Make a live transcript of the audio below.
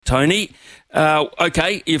Tony.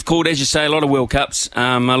 Okay, you've called, as you say, a lot of World Cups,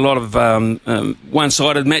 a lot of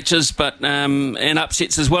one-sided matches, and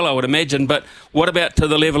upsets as well, I would imagine. But what about to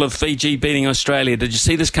the level of Fiji beating Australia? Did you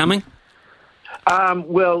see this coming?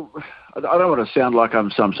 Well, I don't want to sound like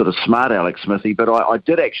I'm some sort of smart Alec Smithy, but I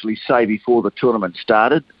did actually say before the tournament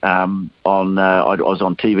started, I was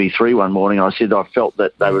on TV3 one morning, I said I felt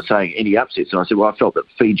that they were saying any upsets, and I said, well, I felt that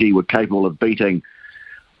Fiji were capable of beating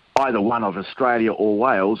either one of Australia or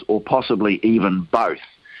Wales, or possibly even both.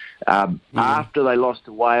 After they lost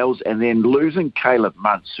to Wales, and then losing Caleb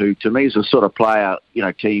Muntz, who to me is the sort of player,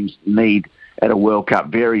 teams need at a World Cup,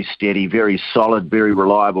 very steady, very solid, very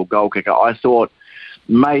reliable goal kicker. I thought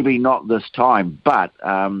maybe not this time, but,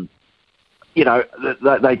 they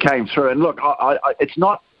came through. And look, it's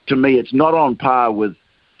not, to me, it's not on par with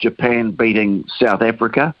Japan beating South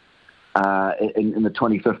Africa in the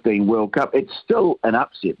 2015 World Cup. It's still an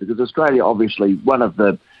upset because Australia, obviously, one of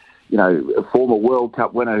the, former World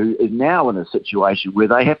Cup winner who is now in a situation where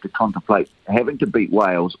they have to contemplate having to beat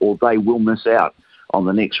Wales or they will miss out on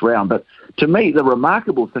the next round. But to me, the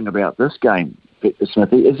remarkable thing about this game,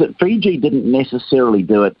 Smithy, is that Fiji didn't necessarily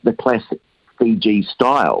do it the classic Fiji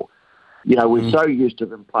style. We're so used to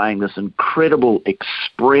them playing this incredible,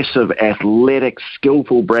 expressive, athletic,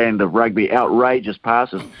 skillful brand of rugby, outrageous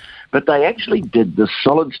passes, but they actually did the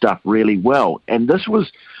solid stuff really well. And this was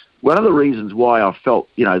one of the reasons why I felt,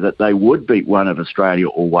 that they would beat one of Australia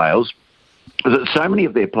or Wales, is that so many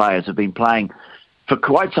of their players have been playing for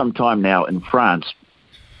quite some time now in France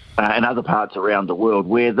and other parts around the world,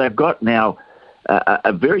 where they've got now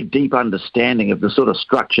a very deep understanding of the sort of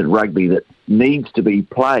structured rugby that needs to be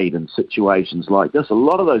played in situations like this. A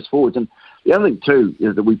lot of those forwards, and the other thing too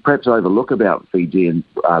is that we perhaps overlook about Fijian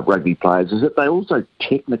rugby players, is that they're also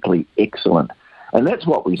technically excellent, and that's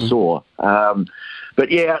what we saw. But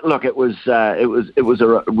yeah, look, it was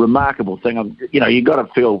a remarkable thing. You've got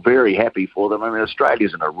to feel very happy for them. I mean,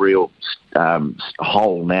 Australia's in a real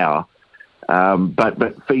hole now.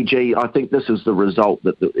 But Fiji, I think this is the result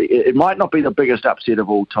that it might not be the biggest upset of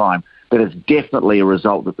all time, but it's definitely a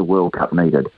result that the World Cup needed.